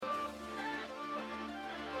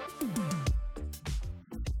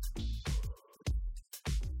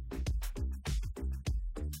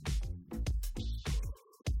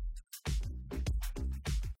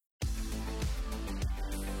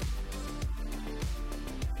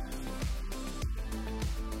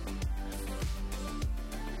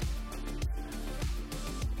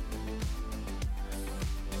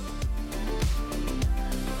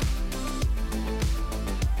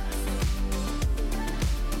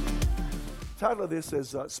title of this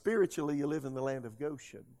is Spiritually You Live in the Land of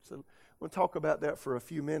Goshen. So we'll talk about that for a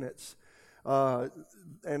few minutes.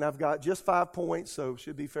 And I've got just 5 points, so it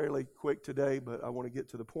should be fairly quick today, but I want to get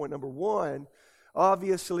to the point. Number one,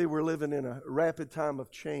 obviously we're living in a rapid time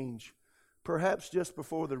of change. Perhaps just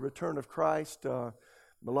before the return of Christ. A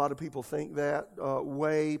lot of people think that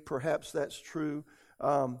way. Perhaps that's true.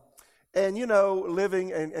 And, you know,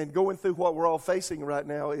 living and going through what we're all facing right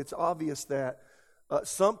now, it's obvious that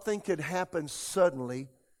something could happen suddenly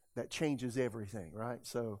that changes everything, right?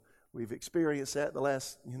 So we've experienced that the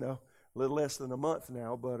last, a little less than a month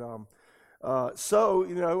now. But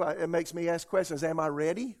it makes me ask questions. Am I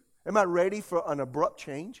ready? Am I ready for an abrupt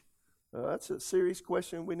change? That's a serious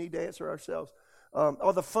question we need to answer ourselves.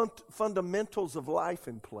 Are the fundamentals of life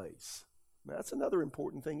in place? That's another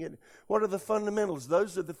important thing, isn't it? What are the fundamentals?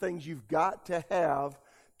 Those are the things you've got to have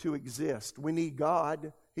to exist. We need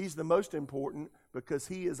God. He's the most important because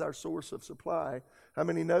He is our source of supply. How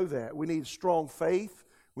many know that? We need strong faith.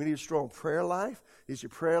 We need a strong prayer life. Is your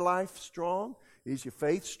prayer life strong? Is your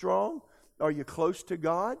faith strong? Are you close to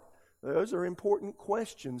God? Those are important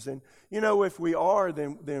questions. And, if we are,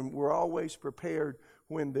 then we're always prepared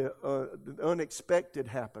when the unexpected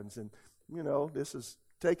happens. And, this has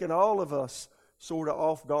taken all of us sort of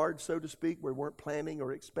off guard, so to speak. We weren't planning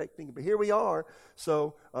or expecting, but here we are.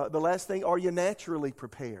 So the last thing, are you naturally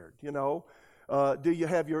prepared? Do you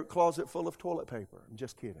have your closet full of toilet paper? I'm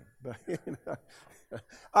just kidding. But,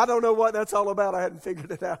 I don't know what that's all about. I hadn't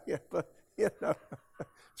figured it out yet, but,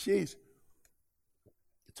 geez.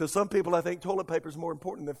 To some people, I think toilet paper is more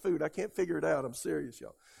important than food. I can't figure it out. I'm serious,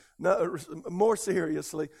 y'all. No, more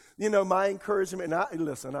seriously, my encouragement.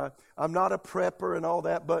 And I'm not a prepper and all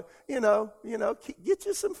that, but get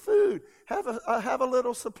you some food. Have a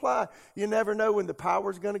little supply. You never know when the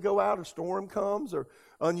power's going to go out, a storm comes, or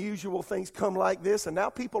unusual things come like this. And now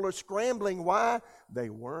people are scrambling. Why? They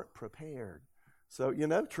weren't prepared. So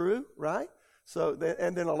true, right? So,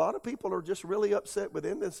 and then a lot of people are just really upset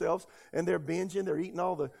within themselves, and they're binging. They're eating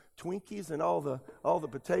all the Twinkies and all the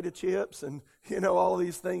potato chips, and all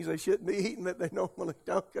these things they shouldn't be eating that they normally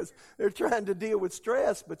don't, because they're trying to deal with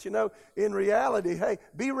stress. But in reality, hey,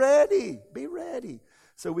 be ready,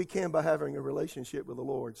 so we can by having a relationship with the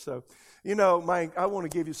Lord. So, I want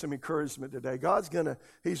to give you some encouragement today.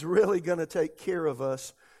 He's really gonna take care of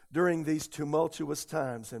us during these tumultuous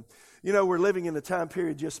times, and we're living in a time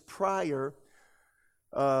period just prior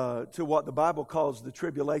to what the Bible calls the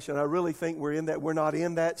tribulation. I really think we're not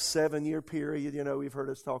in that 7-year period. We've heard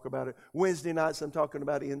us talk about it. Wednesday nights, I'm talking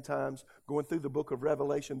about end times, going through the book of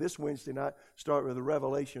Revelation. This Wednesday night, start with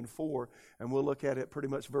Revelation 4, and we'll look at it pretty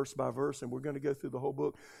much verse by verse, and we're going to go through the whole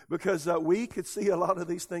book, because we could see a lot of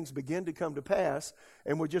these things begin to come to pass,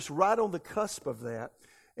 and we're just right on the cusp of that.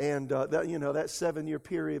 And that 7-year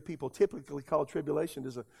period people typically call tribulation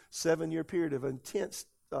is a 7-year period of intense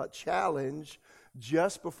challenge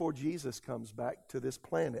just before Jesus comes back to this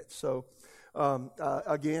planet. So,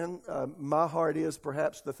 my heart is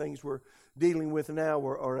perhaps the things we're dealing with now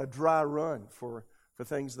are a dry run for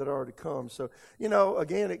things that are to come. So,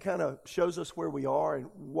 again, it kind of shows us where we are and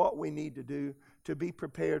what we need to do to be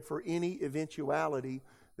prepared for any eventuality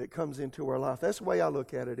that comes into our life. That's the way I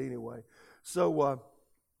look at it anyway. So,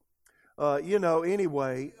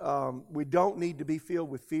 we don't need to be filled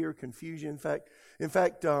with fear, confusion. In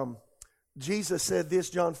fact, Jesus said this,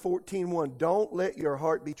 John 14:1, don't let your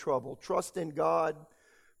heart be troubled. Trust in God.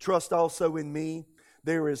 Trust also in me.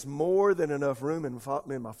 There is more than enough room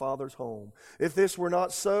in my Father's home. If this were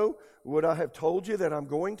not so, would I have told you that I'm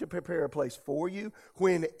going to prepare a place for you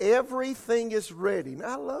when everything is ready?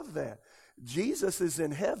 Now, I love that. Jesus is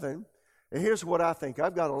in heaven. And here's what I think.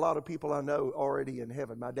 I've got a lot of people I know already in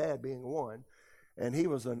heaven, my dad being one. And he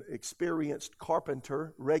was an experienced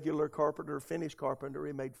carpenter, regular carpenter, finished carpenter.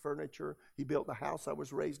 He made furniture. He built the house I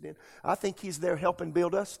was raised in. I think he's there helping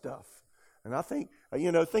build us stuff. And I think,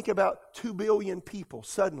 think about 2 billion people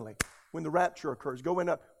suddenly, when the rapture occurs, going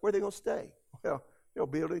up. Where are they going to stay? Well,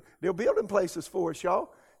 they're building places for us,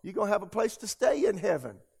 y'all. You're going to have a place to stay in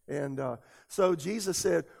heaven. And so Jesus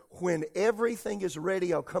said, when everything is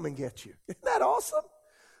ready, I'll come and get you. Isn't that awesome?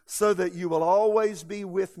 So that you will always be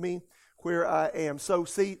with me where I am. So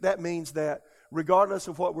see, that means that regardless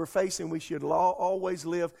of what we're facing, we should always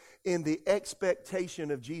live in the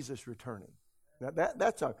expectation of Jesus returning. Now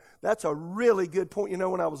that's a really good point.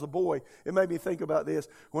 When I was a boy, it made me think about this.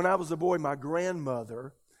 When I was a boy, my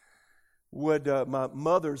grandmother my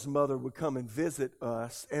mother's mother would come and visit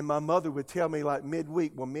us, and my mother would tell me like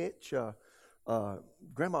midweek, well, Mitch,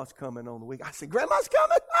 Grandma's coming on the week. I said, Grandma's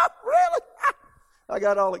coming? Oh, really? I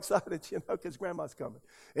got all excited, because Grandma's coming.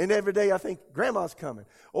 And every day I think, Grandma's coming.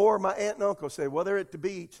 Or my aunt and uncle say, well, they're at the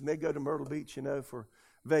beach, and they go to Myrtle Beach, for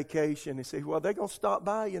vacation. They say, well, they're going to stop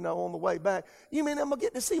by, on the way back. You mean I'm going to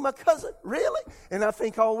get to see my cousin? Really? And I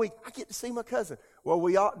think all week, I get to see my cousin. Well,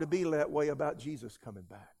 we ought to be that way about Jesus coming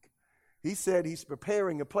back. He said he's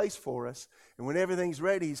preparing a place for us, and when everything's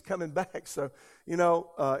ready, he's coming back. So,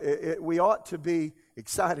 we ought to be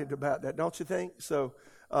excited about that, don't you think? So,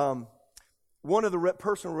 one of the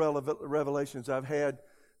personal revelations I've had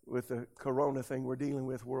with the corona thing we're dealing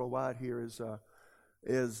with worldwide here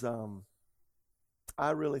is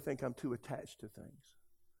I really think I'm too attached to things.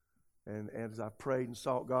 And as I've prayed and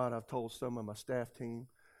sought God, I've told some of my staff team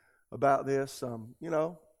about this.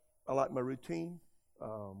 I like my routine.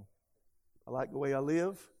 I like the way I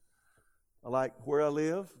live. I like where I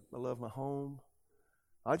live. I love my home.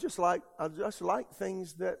 I just like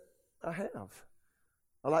things that I have.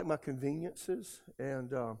 I like my conveniences,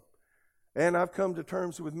 and I've come to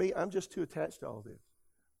terms with me. I'm just too attached to all this.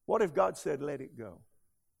 What if God said, "Let it go"?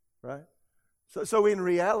 Right? So in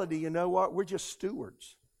reality, you know what? We're just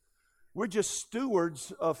stewards. We're just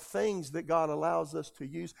stewards of things that God allows us to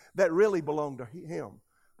use that really belong to Him.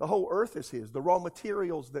 The whole earth is His. The raw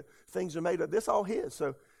materials that things are made of, this all His.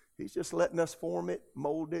 So He's just letting us form it,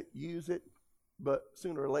 mold it, use it, but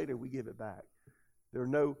sooner or later we give it back. There are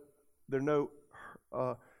no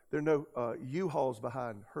U-Hauls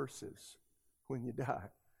behind hearses when you die.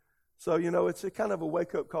 So, it's a kind of a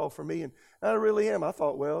wake-up call for me, and I really am. I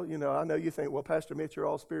thought, well, I know you think, well, Pastor Mitch, you're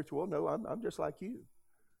all spiritual. Well, no, I'm just like you,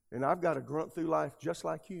 and I've got to grunt through life just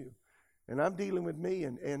like you, and I'm dealing with me,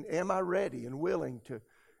 and am I ready and willing to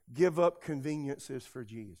give up conveniences for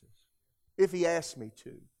Jesus? If He asks me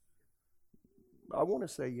to, I want to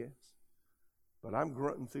say yes, but I'm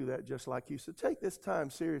grunting through that just like you. So take this time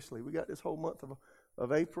seriously. We got this whole month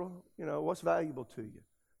of April. What's valuable to you?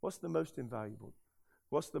 What's the most invaluable?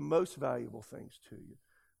 What's the most valuable things to you?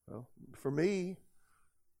 Well, for me,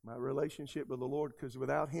 my relationship with the Lord, because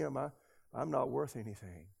without Him, I'm not worth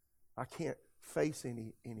anything. I can't face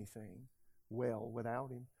anything well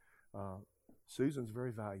without Him. Susan's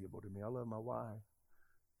very valuable to me. I love my wife.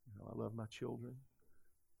 I love my children.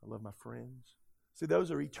 I love my friends. See,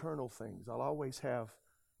 those are eternal things. I'll always have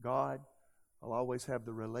God. I'll always have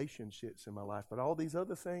the relationships in my life. But all these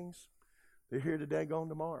other things, they're here today, gone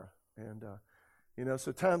tomorrow. And,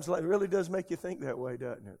 so times like it really does make you think that way,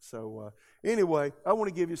 doesn't it? So anyway, I want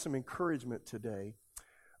to give you some encouragement today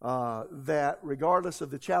that regardless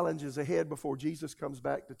of the challenges ahead before Jesus comes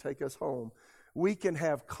back to take us home, we can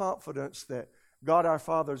have confidence that God our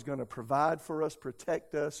Father is going to provide for us,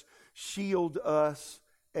 protect us, shield us,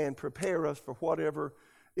 and prepare us for whatever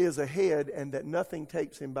is ahead, and that nothing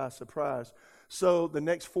takes Him by surprise. So the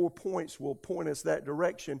next 4 points will point us that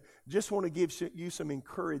direction. Just want to give you some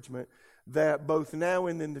encouragement that both now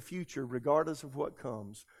and in the future, regardless of what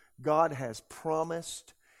comes, God has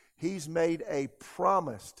promised. He's made a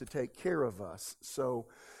promise to take care of us. So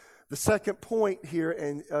the second point here,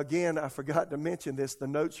 and again, I forgot to mention this, the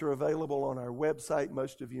notes are available on our website.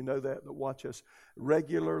 Most of you know that watch us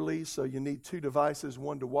regularly. So you need 2 devices,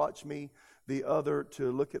 one to watch me, the other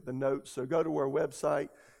to look at the notes. So go to our website,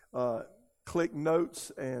 click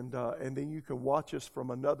notes, and then you can watch us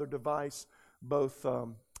from another device, both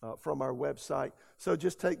from our website. So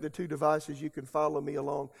just take the 2 devices. You can follow me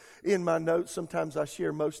along in my notes. Sometimes I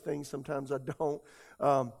share most things, sometimes I don't.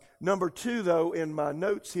 Number 2, though, in my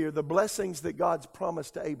notes here, the blessings that God's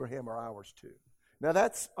promised to Abraham are ours too. Now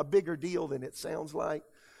that's a bigger deal than it sounds like.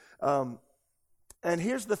 And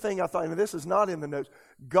here's the thing I find, and this is not in the notes.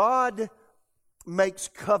 God makes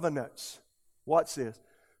covenants, watch this,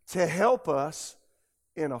 to help us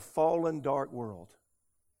in a fallen, dark world.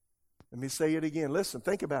 Let me say it again. Listen,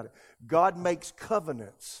 think about it. God makes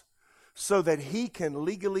covenants so that He can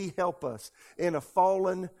legally help us in a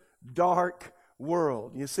fallen, dark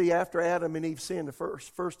world. You see, after Adam and Eve sinned the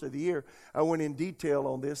first of the year, I went in detail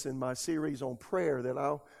on this in my series on prayer. That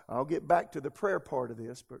I'll get back to the prayer part of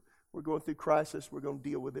this, but we're going through crisis. We're going to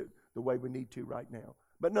deal with it the way we need to right now.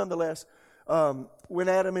 But nonetheless, when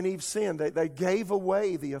Adam and Eve sinned, they gave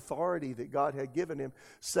away the authority that God had given him.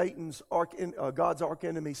 God's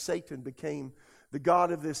archenemy, Satan, became the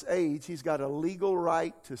god of this age. He's got a legal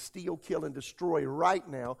right to steal, kill, and destroy right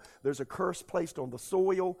now. There's a curse placed on the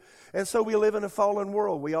soil. And so we live in a fallen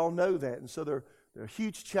world. We all know that. And so there are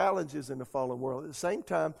huge challenges in the fallen world. At the same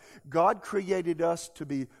time, God created us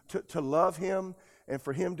to love Him and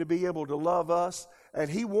for Him to be able to love us. And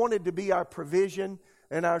He wanted to be our provision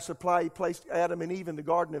and our supply. He placed Adam and Eve in the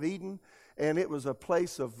Garden of Eden, and it was a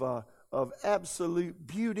place of of absolute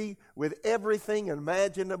beauty with everything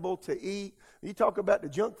imaginable to eat. You talk about the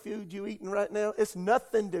junk food you eating right now, it's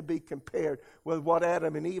nothing to be compared with what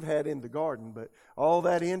Adam and Eve had in the garden. But all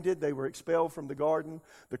that ended. They were expelled from the garden.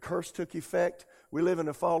 The curse took effect. We live in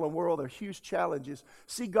a fallen world. There are huge challenges.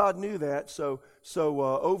 See, God knew that. So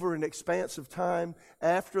over an expanse of time,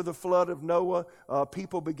 after the flood of Noah,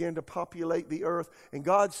 people began to populate the earth. And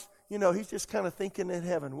God's, He's just kind of thinking in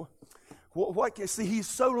heaven, see, He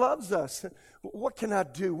so loves us. What can I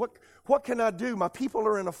do? What can I do? My people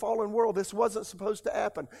are in a fallen world. This wasn't supposed to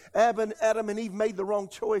happen. Adam and Eve made the wrong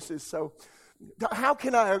choices. So how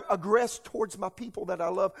can I aggress towards my people that I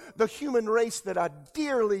love? The human race that I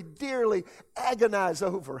dearly, dearly agonize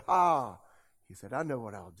over. He said, I know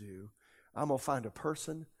what I'll do. I'm going to find a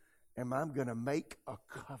person and I'm going to make a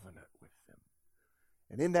covenant with them.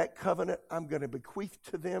 And in that covenant, I'm going to bequeath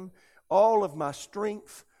to them all of my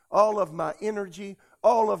strength, all of my energy,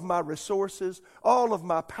 all of my resources, all of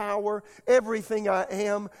my power, everything I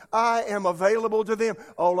am available to them.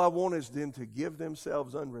 All I want is them to give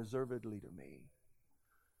themselves unreservedly to me.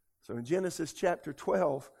 So in Genesis chapter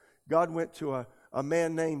 12, God went to a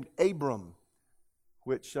man named Abram,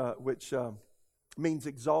 which means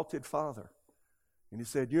exalted father. And He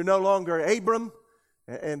said, you're no longer Abram.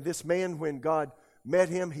 And this man, when God met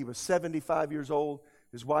him, he was 75 years old.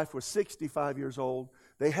 His wife was 65 years old.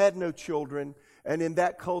 They had no children, and in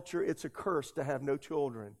that culture, it's a curse to have no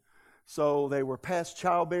children. So they were past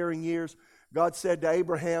childbearing years. God said to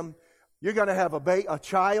Abraham, you're going to have a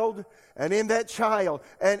child, and in that child,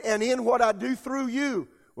 and in what I do through you,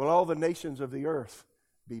 will all the nations of the earth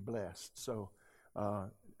be blessed. So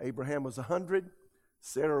Abraham was 100,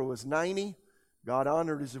 Sarah was 90. God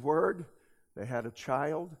honored His word. They had a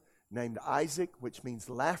child named Isaac, which means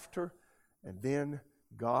laughter, and then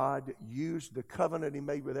God used the covenant He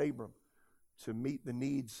made with Abram to meet the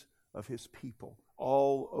needs of His people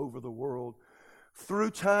all over the world through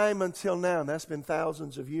time until now. And that's been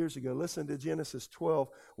thousands of years ago. Listen to Genesis 12,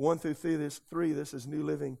 1 through 3. This is New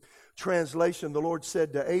Living Translation. The Lord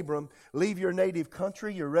said to Abram, leave your native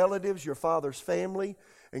country, your relatives, your father's family,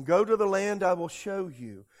 and go to the land I will show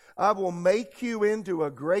you. I will make you into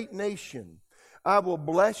a great nation. I will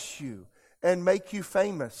bless you and make you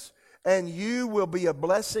famous, and you will be a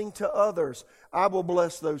blessing to others. I will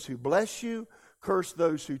bless those who bless you, curse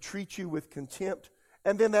those who treat you with contempt.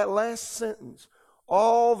 And then that last sentence,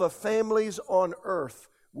 all the families on earth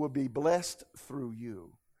will be blessed through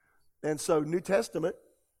you. And so, New Testament,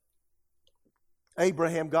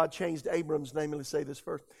 Abraham, God changed Abram's name. Let me say this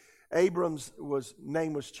first. Abram's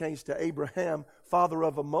name was changed to Abraham, father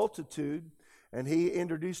of a multitude. And he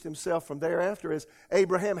introduced himself from thereafter as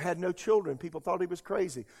Abraham had no children. People thought he was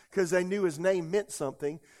crazy because they knew his name meant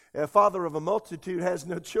something. A father of a multitude has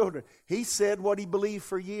no children. He said what he believed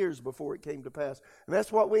for years before it came to pass. And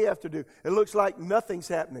that's what we have to do. It looks like nothing's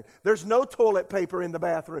happening. There's no toilet paper in the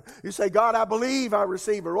bathroom. You say, God, I believe I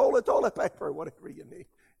receive a roll of toilet paper, whatever you need.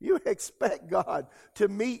 You expect God to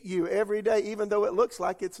meet you every day, even though it looks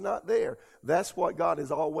like it's not there. That's what God has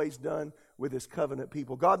always done with His covenant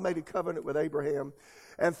people. God made a covenant with Abraham,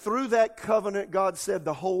 and through that covenant, God said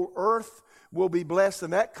the whole earth will be blessed,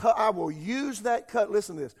 and I will use that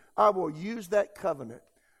listen to this, I will use that covenant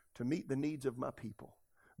to meet the needs of my people,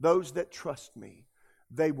 those that trust me.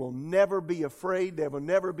 They will never be afraid. They will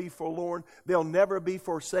never be forlorn. They'll never be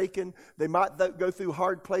forsaken. They might go through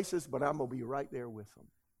hard places, but I'm going to be right there with them.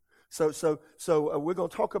 So we're going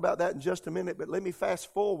to talk about that in just a minute, but let me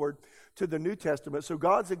fast forward to the New Testament. So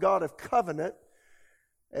God's a God of covenant,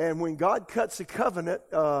 and when God cuts a covenant,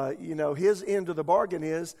 His end of the bargain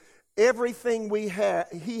is everything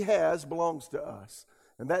He has belongs to us,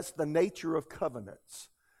 and that's the nature of covenants.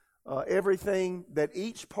 Everything that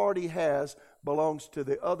each party has belongs to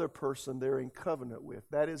the other person they're in covenant with.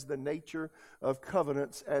 That is the nature of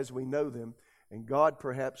covenants as we know them, and God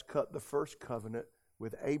perhaps cut the first covenant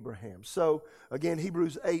with Abraham. So, again,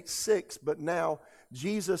 Hebrews 8:6, but now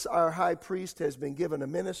Jesus, our high priest, has been given a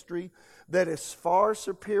ministry that is far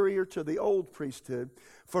superior to the old priesthood,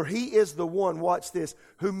 for He is the one, watch this,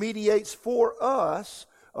 who mediates for us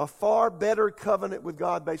a far better covenant with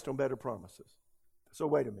God based on better promises. So,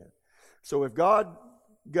 wait a minute. So, if God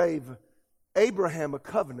gave Abraham a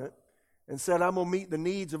covenant and said, I'm going to meet the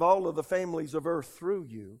needs of all of the families of earth through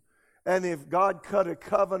you, and if God cut a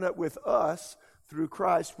covenant with us through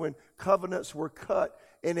Christ, when covenants were cut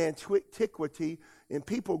in antiquity in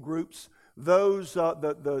people groups,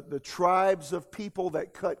 the tribes of people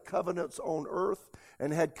that cut covenants on earth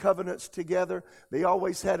and had covenants together, they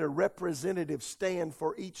always had a representative stand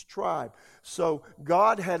for each tribe. So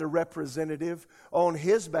God had a representative on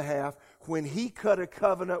his behalf when he cut a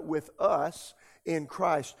covenant with us in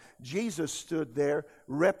Christ. Jesus stood there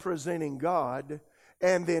representing God,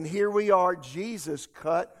 and then here we are, Jesus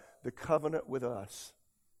cut the covenant with us.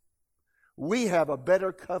 We have a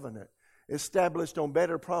better covenant established on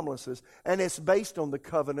better promises, and it's based on the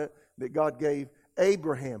covenant that God gave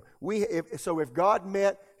Abraham. So if God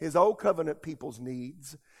met his old covenant people's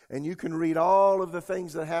needs, and you can read all of the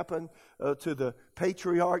things that happened to the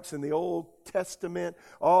patriarchs in the Old Testament,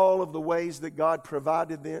 all of the ways that God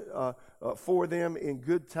provided for them in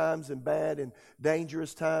good times and bad and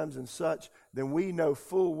dangerous times and such, then we know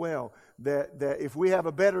full well that if we have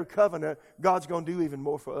a better covenant, God's going to do even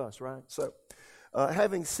more for us, right? So,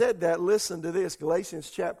 having said that, listen to this.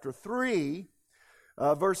 Galatians chapter 3,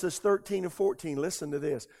 verses 13 and 14. Listen to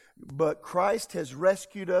this. But Christ has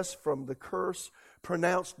rescued us from the curse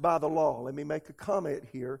pronounced by the law. Let me make a comment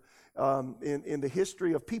here. In the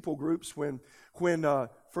history of people groups, when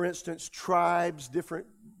for instance, tribes, different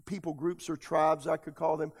people groups or tribes, I could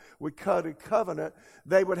call them, would cut a covenant,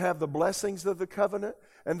 they would have the blessings of the covenant,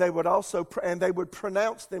 and they would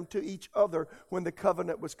pronounce them to each other when the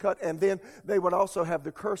covenant was cut, and then they would also have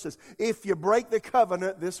the curses. If you break the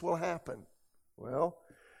covenant, this will happen. Well,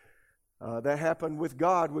 that happened with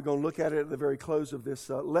God. We're going to look at it at the very close of this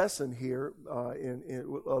lesson here in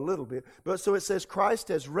a little bit. But so it says, Christ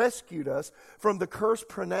has rescued us from the curse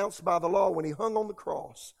pronounced by the law when he hung on the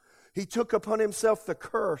cross. He took upon himself the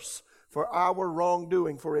curse for our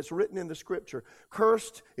wrongdoing, for it's written in the Scripture,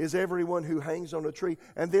 cursed is everyone who hangs on a tree.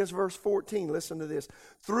 And there's verse 14, listen to this.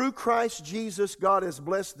 Through Christ Jesus, God has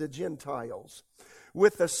blessed the Gentiles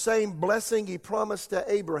with the same blessing he promised to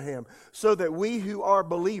Abraham, so that we who are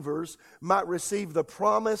believers might receive the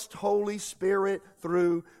promised Holy Spirit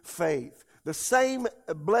through faith. The same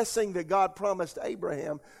blessing that God promised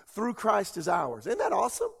Abraham through Christ is ours. Isn't that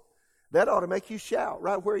awesome? That ought to make you shout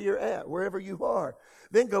right where you're at, wherever you are.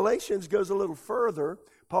 Then Galatians goes a little further.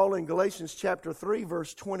 Paul in Galatians chapter 3,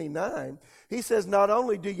 verse 29, he says, not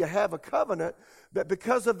only do you have a covenant, but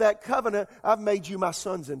because of that covenant, I've made you my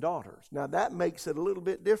sons and daughters. Now that makes it a little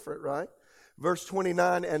bit different, right? Verse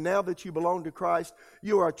 29, and now that you belong to Christ,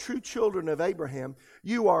 you are true children of Abraham.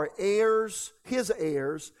 You are heirs, his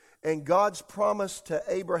heirs, and God's promise to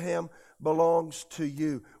Abraham belongs to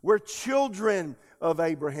you. We're children of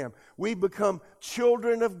Abraham. We become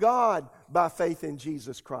children of God by faith in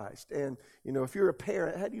Jesus Christ. And, you know, if you're a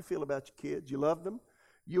parent, how do you feel about your kids? You love them?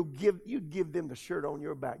 You'd give them the shirt on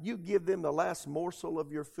your back. You give them the last morsel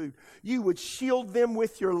of your food. You would shield them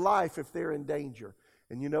with your life if they're in danger.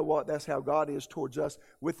 And you know what? That's how God is towards us.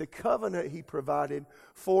 With the covenant he provided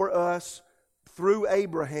for us through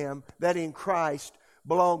Abraham, that in Christ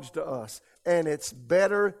belongs to us. And it's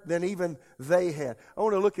better than even they had. I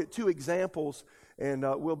want to look at two examples, and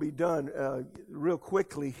we'll be done real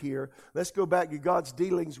quickly here. Let's go back to God's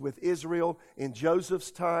dealings with Israel in Joseph's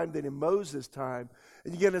time, then in Moses' time.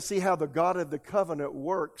 And you're going to see how the God of the covenant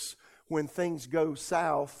works when things go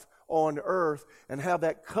south on earth, and how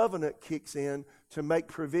that covenant kicks in to make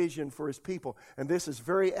provision for his people. And this is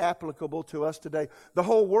very applicable to us today. The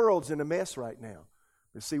whole world's in a mess right now.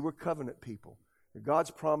 But see, we're covenant people.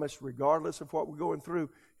 God's promised, regardless of what we're going through,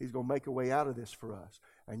 he's going to make a way out of this for us.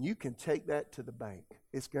 And you can take that to the bank.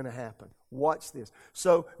 It's going to happen. Watch this.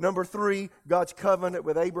 So, number 3, God's covenant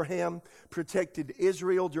with Abraham protected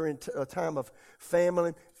Israel during a time of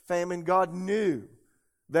famine. God knew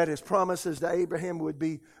that his promises to Abraham would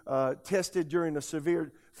be tested during a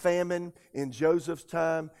severe famine in Joseph's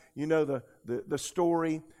time. You know the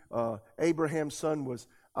story. Abraham's son was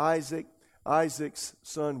Isaac. Isaac's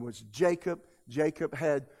son was Jacob. Jacob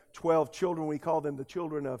had 12 children. We call them the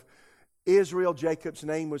children of Israel. Jacob's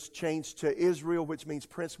name was changed to Israel, which means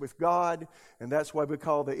prince with God. And that's why we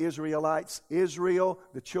call the Israelites Israel,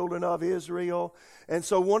 the children of Israel. And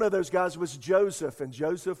so one of those guys was Joseph. And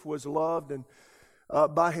Joseph was loved and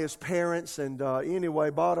by his parents. And anyway,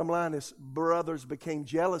 bottom line, his brothers became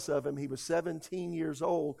jealous of him. He was 17 years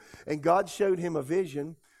old. And God showed him a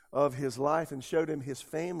vision of his life and showed him his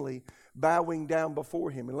family bowing down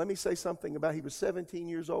before him. And let me say something about, he was 17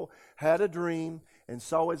 years old, had a dream, and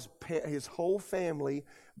saw his whole family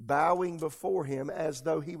bowing before him as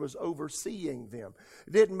though he was overseeing them.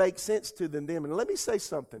 It didn't make sense to them. And let me say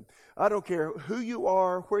something. I don't care who you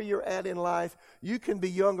are, where you're at in life. You can be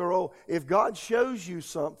young or old. If God shows you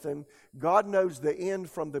something, God knows the end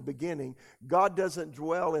from the beginning. God doesn't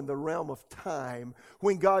dwell in the realm of time.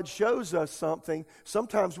 When God shows us something,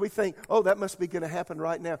 sometimes we think, oh, that must be going to happen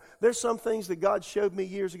right now. There's some things that God showed me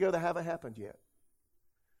years ago that haven't happened yet.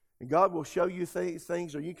 And God will show you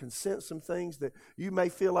things, or you can sense some things that you may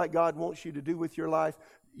feel like God wants you to do with your life.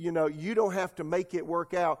 You know, you don't have to make it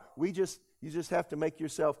work out. You just have to make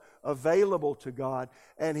yourself available to God.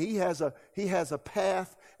 And He has a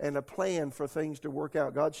path and a plan for things to work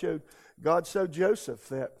out. God showed Joseph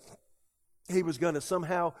that he was going to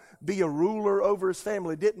somehow be a ruler over his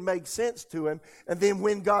family. It didn't make sense to him. And then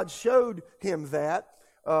when God showed him that,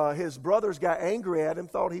 his brothers got angry at him,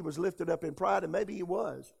 thought he was lifted up in pride, and maybe he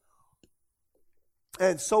was,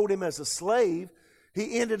 and sold him as a slave.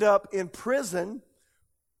 He ended up in prison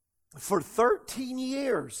for 13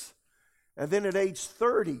 years. And then at age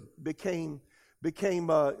 30 became the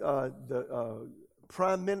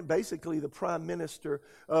prime minister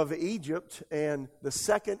of Egypt, and the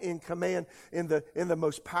second in command in the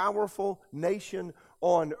most powerful nation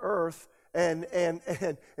on earth. And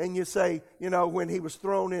you say, you know, when he was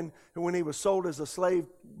sold as a slave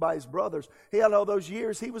by his brothers, he had all those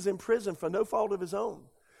years, he was in prison for no fault of his own.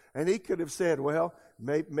 And he could have said, well,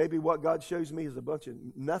 maybe what God shows me is a bunch of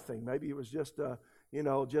nothing. Maybe it was just,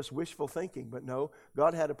 just wishful thinking. But no,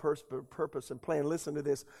 God had a purpose and plan. Listen to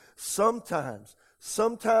this. Sometimes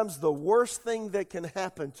the worst thing that can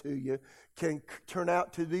happen to you can turn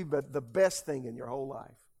out to be the best thing in your whole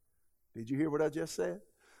life. Did you hear what I just said?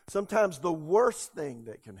 Sometimes the worst thing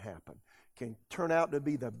that can happen can turn out to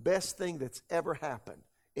be the best thing that's ever happened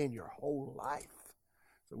in your whole life.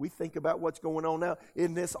 So we think about what's going on now.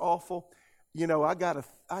 Isn't this awful? You know, I got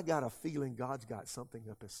a feeling God's got something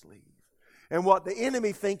up his sleeve. And what the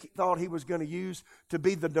enemy thought he was going to use to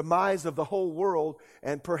be the demise of the whole world,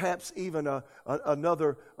 and perhaps even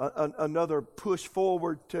another push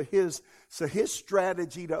forward to his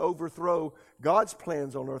strategy to overthrow God's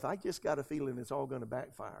plans on earth, I just got a feeling it's all going to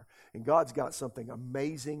backfire. And God's got something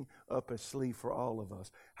amazing up his sleeve for all of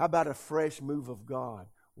us. How about a fresh move of God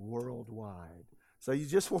worldwide? So you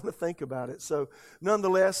just want to think about it. So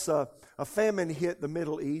nonetheless, a famine hit the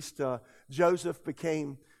Middle East. Joseph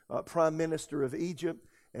became prime minister of Egypt,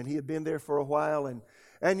 and he had been there for a while,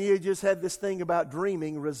 and you just had this thing about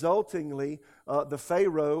dreaming. Resultingly, the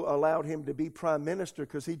Pharaoh allowed him to be prime minister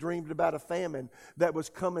because he dreamed about a famine that was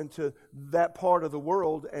coming to that part of the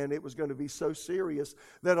world, and it was going to be so serious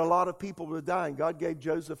that a lot of people would die. And God gave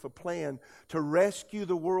Joseph a plan to rescue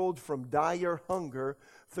the world from dire hunger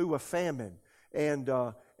through a famine. And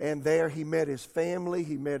there he met his family.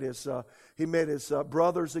 He met his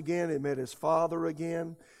brothers again. He met his father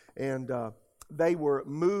again. And they were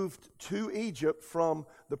moved to Egypt from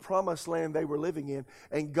the promised land they were living in.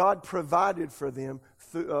 And God provided for them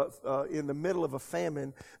in the middle of a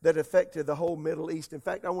famine that affected the whole Middle East. In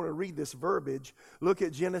fact, I want to read this verbiage. Look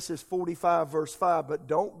at Genesis 45, verse 5. But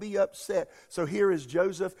don't be upset. So here is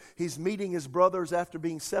Joseph. He's meeting his brothers after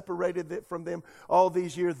being separated from them all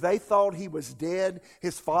these years. They thought he was dead.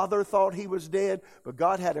 His father thought he was dead. But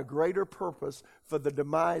God had a greater purpose for the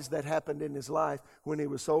demise that happened in his life when he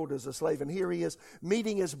was sold as a slave. And here he is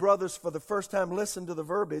meeting his brothers for the first time. Listen to the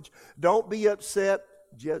verbiage. Don't be upset.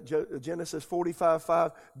 Genesis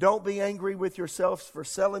 45:5. Don't be angry with yourselves for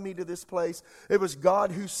selling me to this place. It was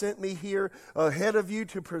God who sent me here ahead of you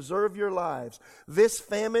to preserve your lives. This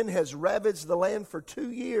famine has ravaged the land for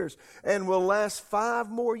 2 years and will last 5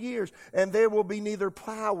 more years, and there will be neither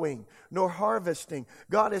plowing nor harvesting.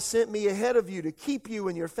 God has sent me ahead of you to keep you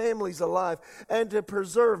and your families alive and to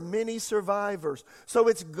preserve many survivors. So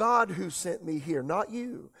it's God who sent me here, not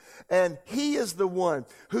you. And He is the one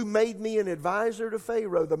who made me an advisor to Pharaoh,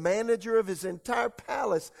 the manager of his entire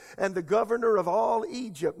palace and the governor of all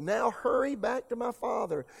Egypt. Now hurry back to my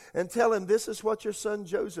father and tell him this is what your son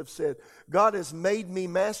Joseph said. God has made me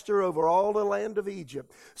master over all the land of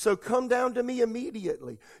Egypt. So come down to me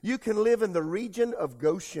immediately. You can live in the region of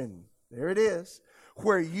Goshen. There it is.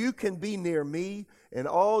 Where you can be near me and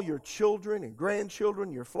all your children and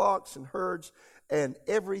grandchildren, your flocks and herds, and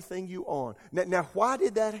everything you own. Now, why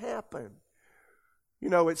did that happen? You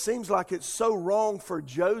know, it seems like it's so wrong for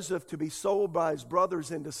Joseph to be sold by his brothers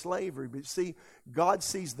into slavery. But see, God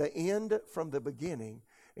sees the end from the beginning.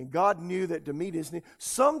 And God knew that to meet his need.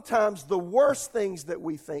 Sometimes the worst things that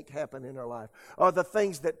we think happen in our life are the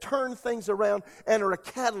things that turn things around and are a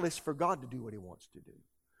catalyst for God to do what He wants to do.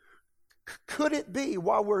 Could it be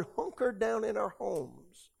while we're hunkered down in our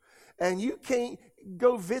homes and you can't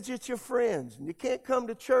go visit your friends and you can't come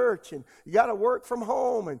to church and you got to work from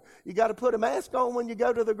home and you got to put a mask on when you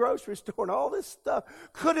go to the grocery store and all this stuff,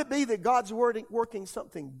 could it be that God's working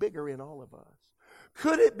something bigger in all of us?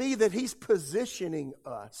 Could it be that He's positioning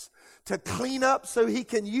us to clean up so He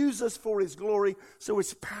can use us for His glory, so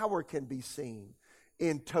His power can be seen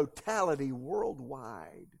in totality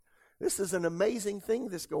worldwide? This is an amazing thing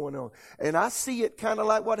that's going on. And I see it kind of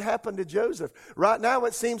like what happened to Joseph. Right now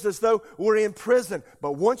it seems as though we're in prison.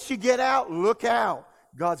 But once you get out, look out.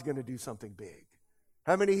 God's going to do something big.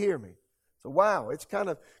 How many hear me? So wow, it's kind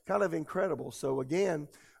of incredible. So again,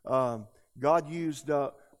 God used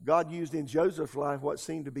in Joseph's life what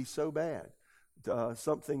seemed to be so bad.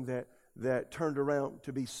 Something that turned around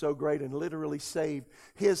to be so great and literally saved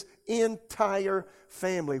his entire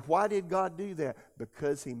family. Why did God do that?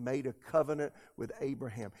 Because He made a covenant with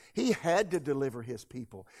Abraham. He had to deliver His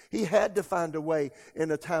people. He had to find a way in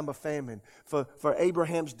a time of famine for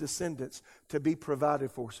Abraham's descendants to be provided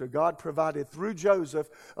for. So God provided through Joseph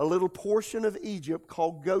a little portion of Egypt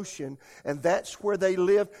called Goshen, and that's where they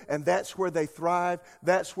lived, and that's where they thrived.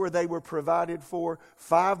 That's where they were provided for.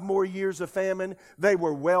 5 more years of famine, they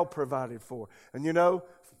were well provided for. And you know,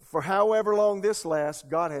 for however long this lasts,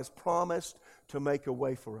 God has promised to make a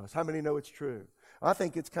way for us. How many know it's true? I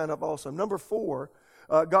think it's kind of awesome. Number 4,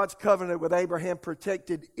 God's covenant with Abraham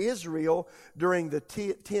protected Israel during the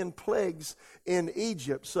 10 plagues in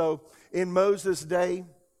Egypt. So in Moses' day,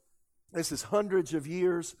 this is hundreds of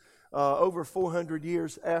years, over 400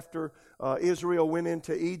 years after Israel went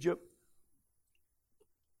into Egypt.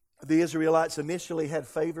 The Israelites initially had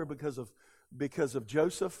favor because of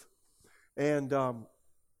Joseph. And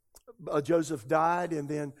Joseph died, and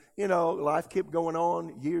then, you know, life kept going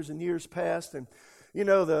on. Years and years passed, and, you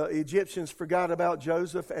know, the Egyptians forgot about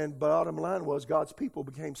Joseph, and bottom line was God's people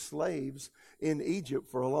became slaves in Egypt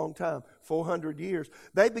for a long time, 400 years.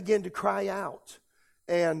 They began to cry out.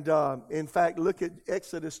 And in fact, look at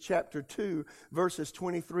Exodus chapter 2, verses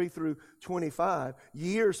 23 through 25.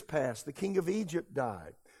 Years passed. The king of Egypt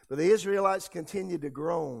died. But the Israelites continued to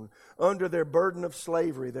groan under their burden of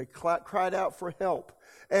slavery. They cried out for help,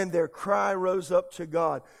 and their cry rose up to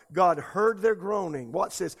God. God heard their groaning.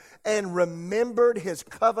 Watch this. And remembered His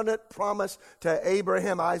covenant promise to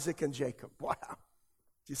Abraham, Isaac, and Jacob. Wow. Do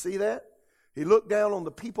you see that? He looked down on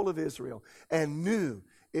the people of Israel and knew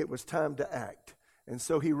it was time to act. And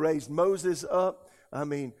so He raised Moses up.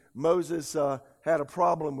 Moses had a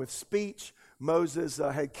problem with speech. Moses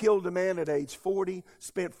had killed a man at age 40,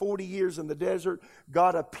 spent 40 years in the desert.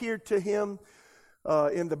 God appeared to him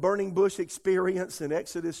in the burning bush experience in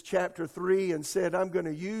Exodus chapter 3 and said, I'm going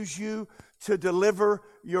to use you to deliver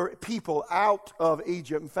your people out of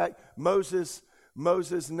Egypt. In fact, Moses'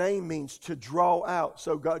 name means to draw out.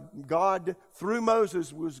 So God through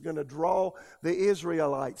Moses, was going to draw the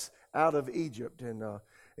Israelites out of Egypt. And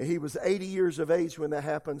he was 80 years of age when that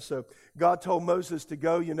happened. So God told Moses to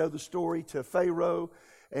go, you know the story, to Pharaoh.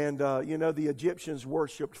 And, the Egyptians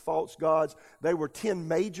worshipped false gods. They were 10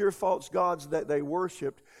 major false gods that they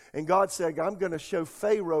worshipped. And God said, I'm going to show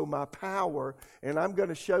Pharaoh my power, and I'm going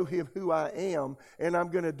to show him who I am, and I'm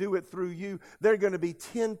going to do it through you. There are going to be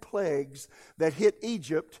 10 plagues that hit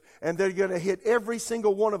Egypt, and they're going to hit every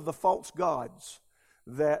single one of the false gods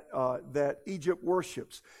that Egypt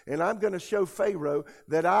worships. And I'm going to show Pharaoh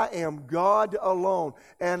that I am God alone,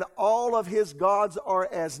 and all of his gods are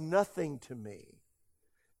as nothing to me.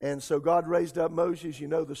 And so God raised up Moses, you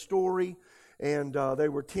know the story, and they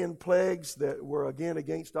were 10 plagues that were again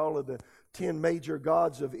against all of the 10 major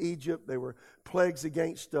gods of Egypt. They were plagues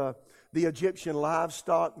against the Egyptian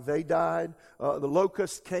livestock. They died. The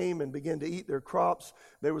locusts came and began to eat their crops.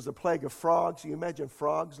 There was a plague of frogs. You imagine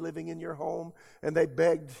frogs living in your home, and they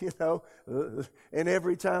begged, and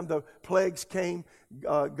every time the plagues came,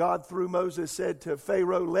 God through Moses said to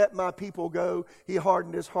Pharaoh, let my people go. He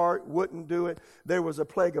hardened his heart, wouldn't do it. There was a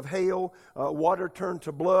plague of hail. Water turned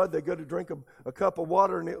to blood. They go to drink a cup of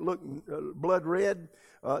water, and it looked blood red.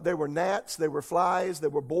 There were gnats, there were flies,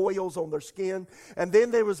 there were boils on their skin, and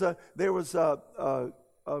then there was a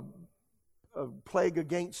plague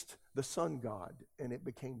against the sun god, and it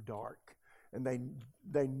became dark, and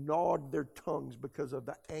they gnawed their tongues because of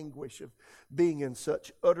the anguish of being in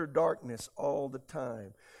such utter darkness all the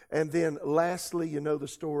time. And then lastly, you know the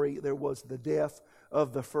story, there was the death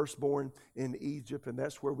of the firstborn in Egypt, and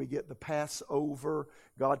that's where we get the Passover.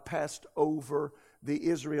 God passed over the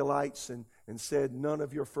Israelites and said, none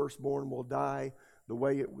of your firstborn will die the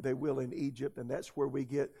way they will in Egypt. And that's where we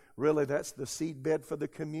get, really, that's the seedbed for the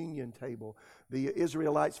communion table. The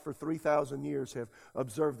Israelites for 3,000 years have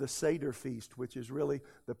observed the Seder feast, which is really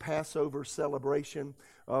the Passover celebration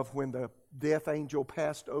of when the death angel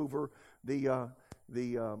passed over the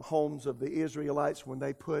homes of the Israelites when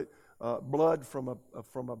they put blood from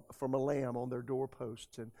a lamb on their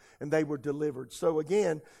doorposts, and they were delivered. So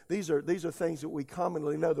again, these are things that we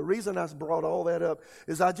commonly know. The reason I brought all that up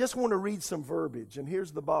is I just want to read some verbiage, and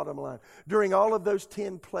here's the bottom line. During all of those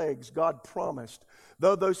 10 plagues, God promised,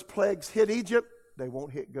 though those plagues hit Egypt, they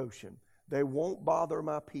won't hit Goshen. They won't bother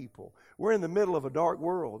my people. We're in the middle of a dark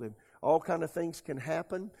world, and all kind of things can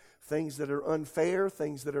happen. Things that are unfair,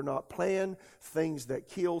 things that are not planned, things that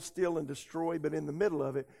kill, steal, and destroy. But in the middle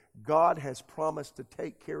of it, God has promised to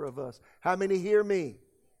take care of us. How many hear me?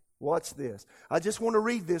 Watch this. I just want to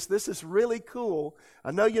read this. This is really cool.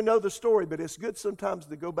 I know you know the story, but it's good sometimes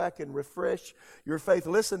to go back and refresh your faith.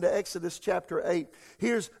 Listen to Exodus chapter 8.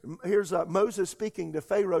 Here's Moses speaking to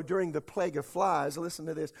Pharaoh during the plague of flies. Listen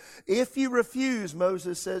to this. If you refuse,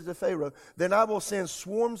 Moses says to Pharaoh, then I will send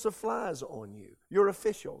swarms of flies on you. Your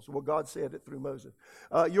officials. Well, God said it through Moses.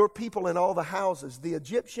 Your people in all the houses. The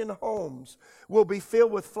Egyptian homes will be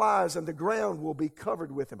filled with flies, and the ground will be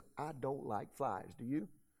covered with them. I don't like flies. Do you?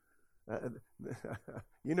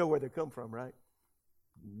 You know where they come from, right?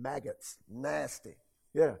 Maggots. Nasty.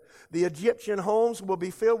 Yeah. The Egyptian homes will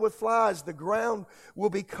be filled with flies. The ground will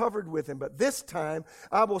be covered with them. But this time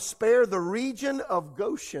I will spare the region of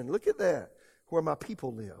Goshen. Look at that. Where my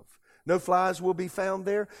people live. No flies will be found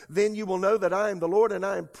there. Then you will know that I am the Lord, and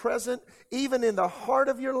I am present even in the heart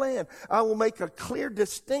of your land. I will make a clear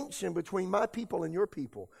distinction between my people and your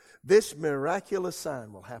people. This miraculous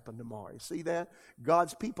sign will happen tomorrow. You see that?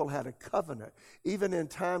 God's people had a covenant. Even in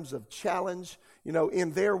times of challenge,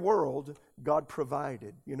 in their world, God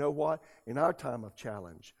provided. You know what? In our time of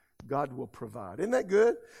challenge, God will provide. Isn't that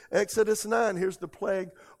good? Exodus 9, here's the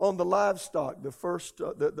plague on the livestock. The first,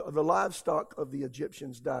 the livestock of the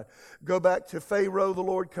Egyptians died. Go back to Pharaoh. The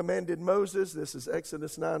Lord commanded Moses. This is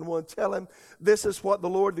Exodus 9:1. Tell him, this is what the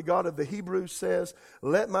Lord, the God of the Hebrews, says.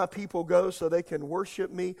 Let my people go so they can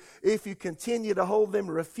worship me. If you continue to hold them,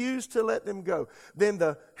 refuse to let them go, then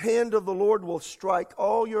the hand of the Lord will strike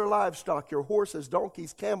all your livestock, your horses,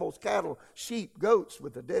 donkeys, camels, cattle, sheep, goats,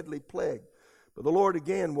 with a deadly plague. But the Lord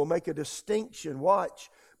again will make a distinction, watch,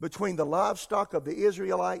 between the livestock of the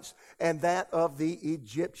Israelites and that of the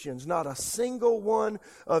Egyptians. Not a single one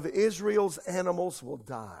of Israel's animals will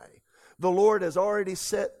die. The Lord has already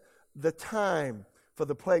set the time for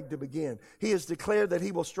the plague to begin. He has declared that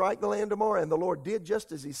he will strike the land tomorrow, and the Lord did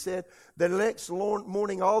just as he said. The next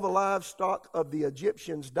morning, all the livestock of the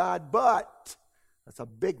Egyptians died, but, that's a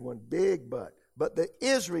big one, big but the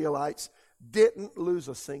Israelites didn't lose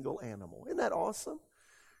a single animal. Isn't that awesome?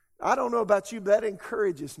 I don't know about you, but that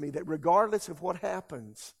encourages me that regardless of what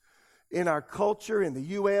happens in our culture, in the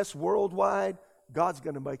U.S., worldwide, God's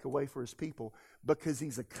going to make a way for his people because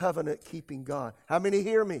he's a covenant-keeping God. How many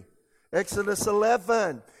hear me? Exodus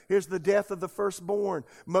 11, here's the death of the firstborn.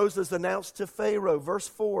 Moses announced to Pharaoh, verse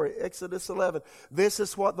 4, Exodus 11, this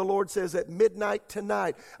is what the Lord says, at midnight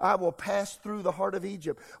tonight I will pass through the heart of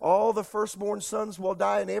Egypt. All the firstborn sons will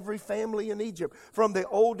die in every family in Egypt, from the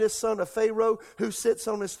oldest son of Pharaoh who sits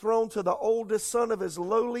on his throne to the oldest son of his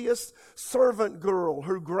lowliest servant girl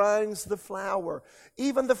who grinds the flour.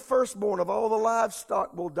 Even the firstborn of all the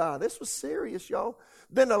livestock will die. This was serious, y'all.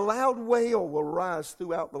 Then a loud wail will rise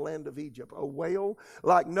throughout the land of Egypt, a wail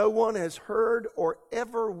like no one has heard or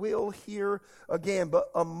ever will hear again. But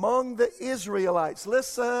among the Israelites,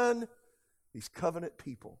 listen, these covenant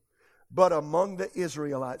people, but among the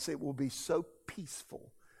Israelites it will be so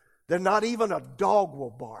peaceful that not even a dog will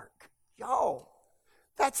bark. Y'all,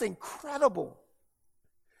 that's incredible.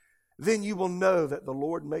 Then you will know that the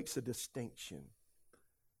Lord makes a distinction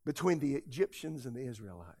between the Egyptians and the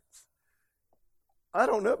Israelites. I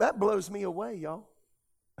don't know. That blows me away, y'all.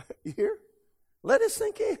 You hear? Let it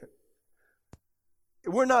sink in.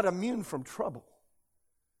 We're not immune from trouble.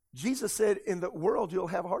 Jesus said, in the world you'll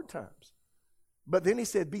have hard times. But then he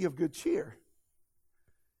said, be of good cheer.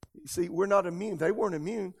 You see, we're not immune. They weren't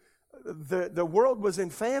immune. The world was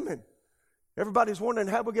in famine. Everybody's wondering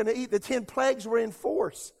how we're going to eat. The 10 plagues were in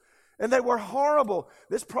force. And they were horrible.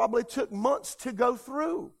 This probably took months to go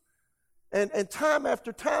through. And time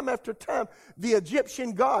after time after time, the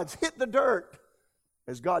Egyptian gods hit the dirt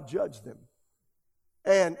as God judged them.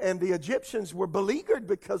 And the Egyptians were beleaguered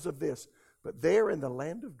because of this. But there in the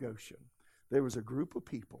land of Goshen, there was a group of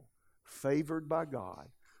people favored by God,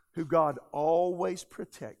 who God always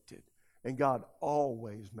protected and God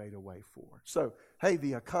always made a way for. So, hey,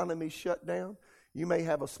 the economy's shut down. You may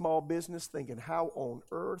have a small business thinking, how on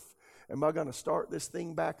earth am I going to start this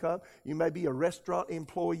thing back up? You may be a restaurant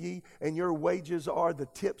employee and your wages are the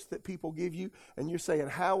tips that people give you. And you're saying,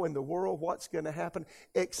 how in the world, what's going to happen?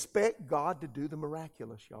 Expect God to do the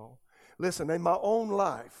miraculous, y'all. Listen, in my own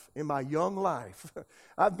life, in my young life,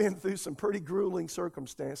 I've been through some pretty grueling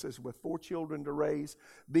circumstances with 4 children to raise,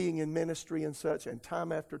 being in ministry and such, and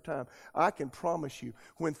time after time, I can promise you,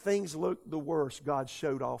 when things looked the worst, God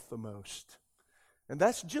showed off the most. And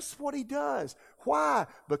that's just what he does. Why?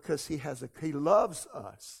 Because he loves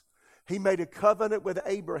us. He made a covenant with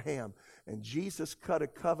Abraham. And Jesus cut a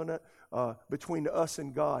covenant between us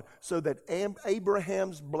and God so that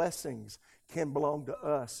Abraham's blessings can belong to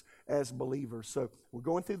us as believers. So we're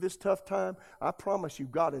going through this tough time. I promise you,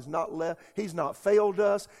 God has not He's not failed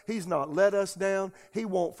us. He's not let us down. He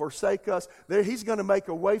won't forsake us. He's going to make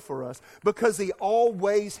a way for us because he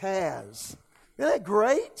always has. Isn't that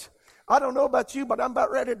great? I don't know about you, but I'm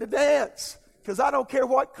about ready to dance because I don't care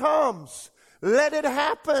what comes. Let it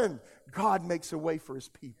happen. God makes a way for his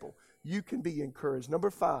people. You can be encouraged. Number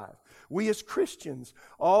 5, we as Christians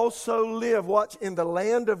also live, in the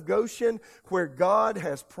land of Goshen where God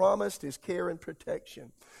has promised his care and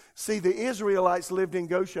protection. See, the Israelites lived in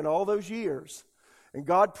Goshen all those years. And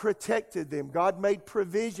God protected them. God made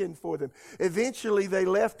provision for them. Eventually they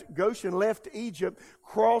left Goshen, left Egypt,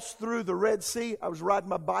 crossed through the Red Sea. I was riding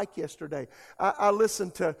my bike yesterday. I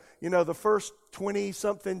listened to, the first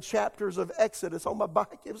 20-something chapters of Exodus on my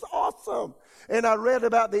bike. It was awesome. And I read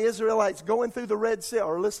about the Israelites going through the Red Sea,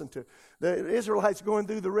 or listened to the Israelites going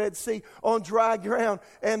through the Red Sea on dry ground,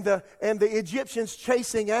 and the Egyptians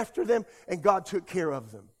chasing after them, and God took care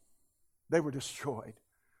of them. They were destroyed.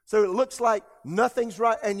 So it looks like nothing's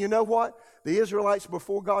right. And you know what? The Israelites,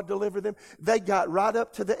 before God delivered them, they got right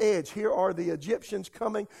up to the edge. Here are the Egyptians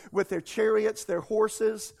coming with their chariots, their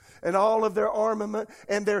horses, and all of their armament,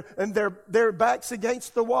 and their backs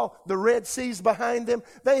against the wall. The Red Sea's behind them.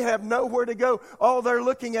 They have nowhere to go. All they're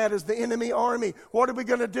looking at is the enemy army. What are we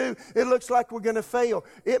going to do? It looks like we're going to fail.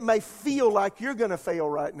 It may feel like you're going to fail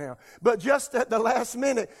right now. But just at the last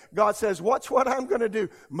minute, God says, watch what I'm going to do.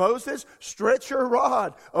 Moses, stretch your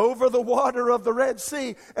rod over the water of the Red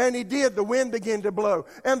Sea. And he did. The wind began to blow,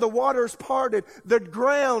 and the waters parted. The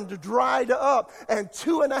ground dried up, and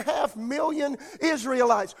 2.5 million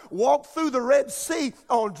Israelites walked through the Red Sea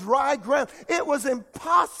on dry ground. It was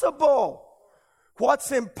impossible.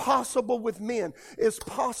 What's impossible with men is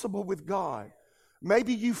possible with God.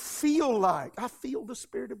 Maybe you feel like, I feel the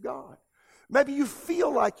Spirit of God. Maybe you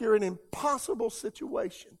feel like you're in an impossible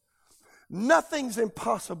situation. Nothing's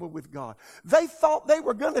impossible with God. They thought they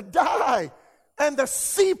were going to die, and the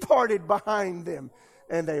sea parted behind them,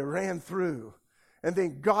 and they ran through. And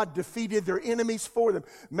then God defeated their enemies for them.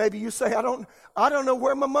 Maybe you say, I don't know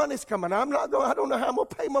where my money's coming. I don't know how I'm going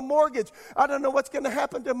to pay my mortgage. I don't know what's going to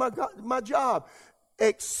happen to my job.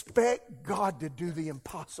 Expect God to do the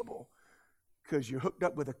impossible, because you're hooked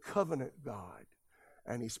up with a covenant God.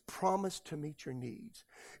 And he's promised to meet your needs.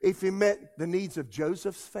 If he met the needs of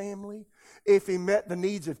Joseph's family, if he met the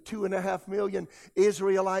needs of 2.5 million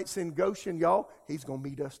Israelites in Goshen, y'all, he's going to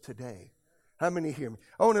meet us today. How many hear me?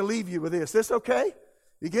 I want to leave you with this. This okay?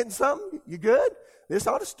 You getting something? You good? This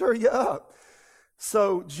ought to stir you up.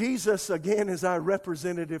 So Jesus, again, is our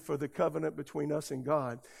representative for the covenant between us and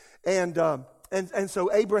God. And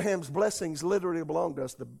so Abraham's blessings literally belong to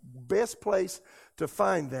us. The best place to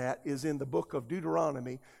find that is in the book of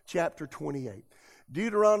Deuteronomy, chapter 28.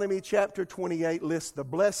 Deuteronomy chapter 28 lists the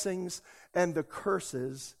blessings and the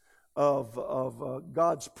curses of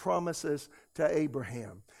God's promises to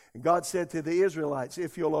Abraham. And God said to the Israelites,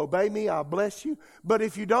 if you'll obey me, I'll bless you. But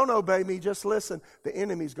if you don't obey me, just listen, the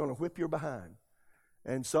enemy's going to whip your behind.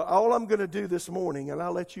 And so all I'm going to do this morning, and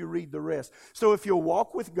I'll let you read the rest. So if you'll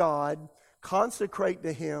walk with God, consecrate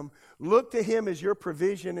to him, look to him as your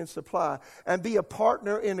provision and supply, and be a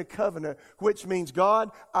partner in a covenant, which means, God,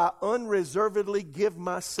 I unreservedly give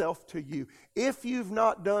myself to you. If you've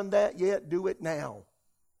not done that yet, do it now.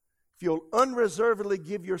 If you'll unreservedly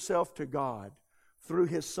give yourself to God through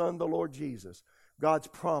his Son, the Lord Jesus, God's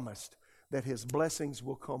promised that his blessings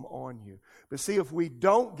will come on you. But see, if we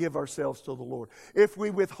don't give ourselves to the Lord, if we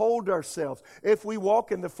withhold ourselves, if we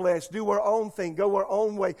walk in the flesh, do our own thing, go our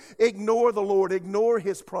own way, ignore the Lord, ignore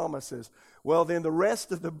his promises, well, then the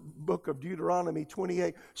rest of the book of Deuteronomy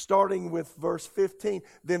 28, starting with verse 15,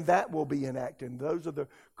 then that will be enacted. And those are the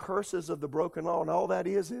curses of the broken law. And all that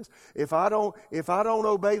is if I don't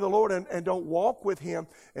obey the Lord and don't walk with him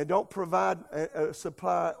and don't provide a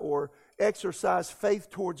supply or exercise faith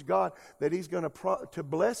towards God that he's going to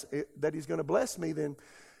bless me, then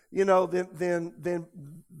then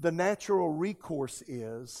the natural recourse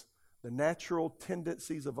is the natural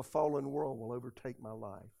tendencies of a fallen world will overtake my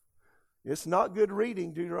life. It's not good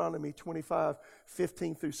reading, Deuteronomy 25,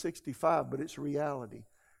 15 through 65, but it's reality.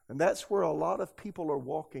 And that's where a lot of people are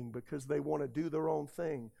walking because they want to do their own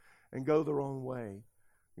thing and go their own way.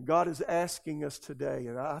 And God is asking us today,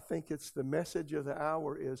 and I think it's the message of the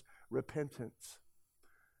hour is repentance.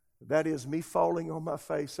 That is me falling on my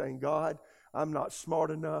face saying, God, I'm not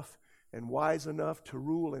smart enough and wise enough to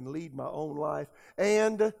rule and lead my own life.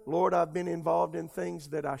 And, Lord, I've been involved in things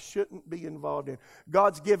that I shouldn't be involved in.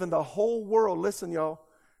 God's given the whole world, listen, y'all,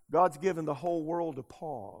 God's given the whole world a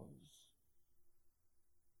pause.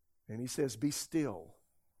 And He says, be still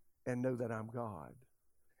and know that I'm God.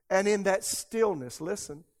 And in that stillness,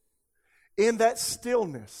 listen, in that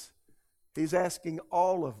stillness, He's asking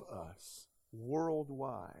all of us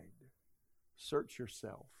worldwide, search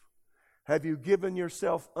yourself. Have you given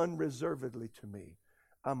yourself unreservedly to me?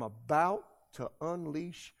 I'm about to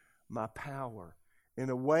unleash my power in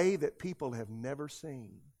a way that people have never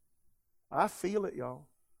seen. I feel it, y'all.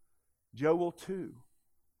 Joel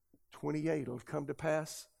 2:28, it'll come to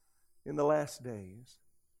pass in the last days.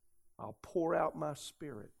 I'll pour out my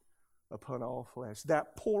Spirit upon all flesh.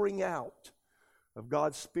 That pouring out of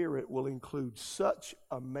God's Spirit will include such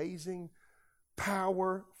amazing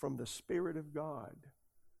power from the Spirit of God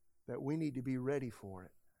that we need to be ready for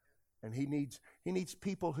it. And He needs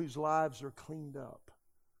people whose lives are cleaned up.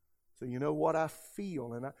 So you know what I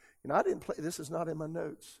feel, and I didn't play, this is not in my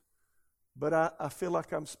notes, but I feel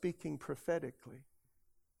like I'm speaking prophetically.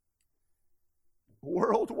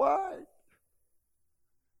 Worldwide,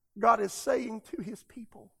 God is saying to His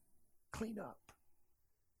people, clean up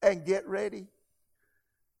and get ready.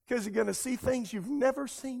 Because you're going to see things you've never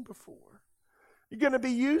seen before. You're going to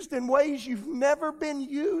be used in ways you've never been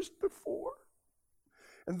used before.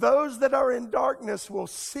 And those that are in darkness will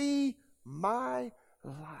see my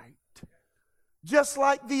light. Just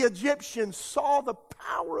like the Egyptians saw the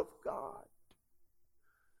power of God.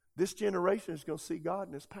 This generation is going to see God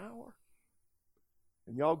in His power.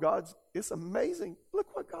 And y'all, it's amazing.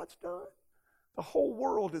 Look what God's done. The whole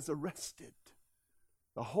world is arrested.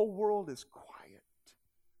 The whole world is quiet.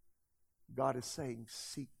 God is saying,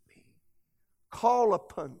 seek me. Call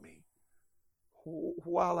upon me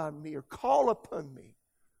while I'm near. Call upon me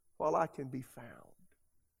while I can be found.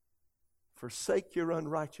 Forsake your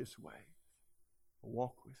unrighteous ways.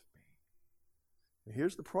 Walk with me. And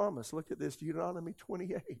here's the promise. Look at this, Deuteronomy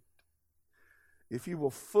 28. If you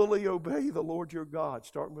will fully obey the Lord your God,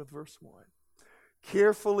 starting with verse 1,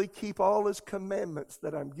 carefully keep all His commandments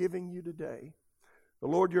that I'm giving you today, the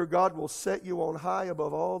Lord your God will set you on high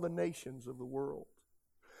above all the nations of the world.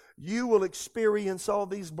 You will experience all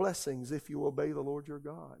these blessings if you obey the Lord your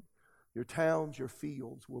God. Your towns, your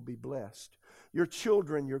fields will be blessed. Your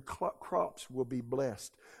children, your crops will be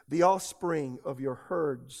blessed. The offspring of your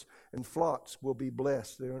herds and flocks will be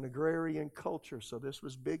blessed. They're an agrarian culture, so this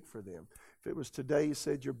was big for them. If it was today, He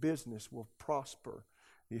said your business will prosper.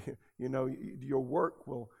 Your work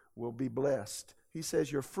will be blessed. He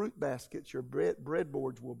says your fruit baskets, your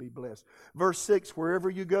breadboards will be blessed. Verse 6, wherever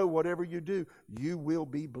you go, whatever you do, you will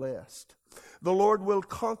be blessed. The Lord will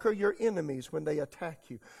conquer your enemies when they attack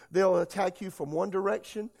you. They'll attack you from one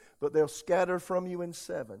direction, but they'll scatter from you in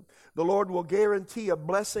 7. The Lord will guarantee a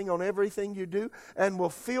blessing on everything you do and will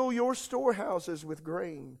fill your storehouses with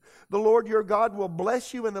grain. The Lord your God will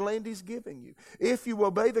bless you in the land He's giving you. If you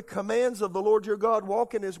obey the commands of the Lord your God,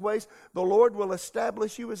 walk in His ways, the Lord will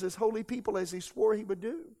establish you as His holy people as He swore He would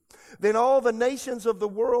do. Then all the nations of the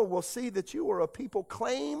world will see that you are a people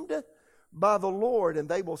claimed by the Lord, and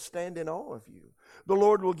they will stand in awe of you. The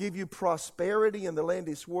Lord will give you prosperity in the land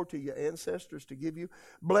He swore to your ancestors to give you,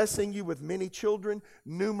 blessing you with many children,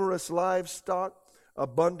 numerous livestock,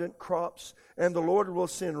 abundant crops, and the Lord will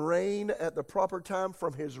send rain at the proper time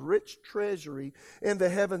from His rich treasury in the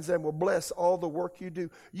heavens and will bless all the work you do.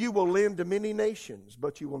 You will lend to many nations,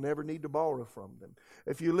 but you will never need to borrow from them.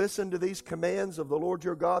 If you listen to these commands of the Lord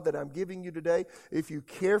your God that I'm giving you today, if you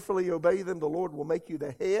carefully obey them, the Lord will make you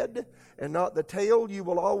the head and not the tail. You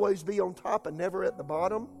will always be on top and never at the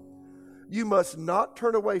bottom. You must not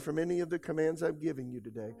turn away from any of the commands I'm giving you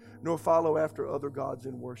today, nor follow after other gods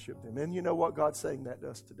and worship them. And you know what God's saying that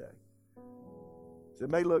to us today? So it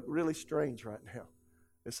may look really strange right now.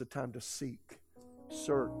 It's a time to seek,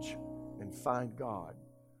 search, and find God.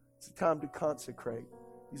 It's a time to consecrate.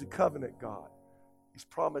 He's a covenant God. He's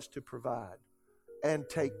promised to provide and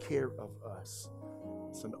take care of us.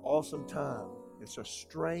 It's an awesome time. It's a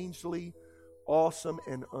strangely awesome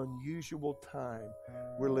and unusual time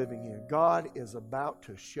we're living in. God is about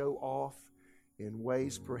to show off in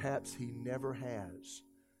ways perhaps He never has.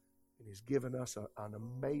 And He's given us an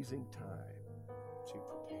amazing time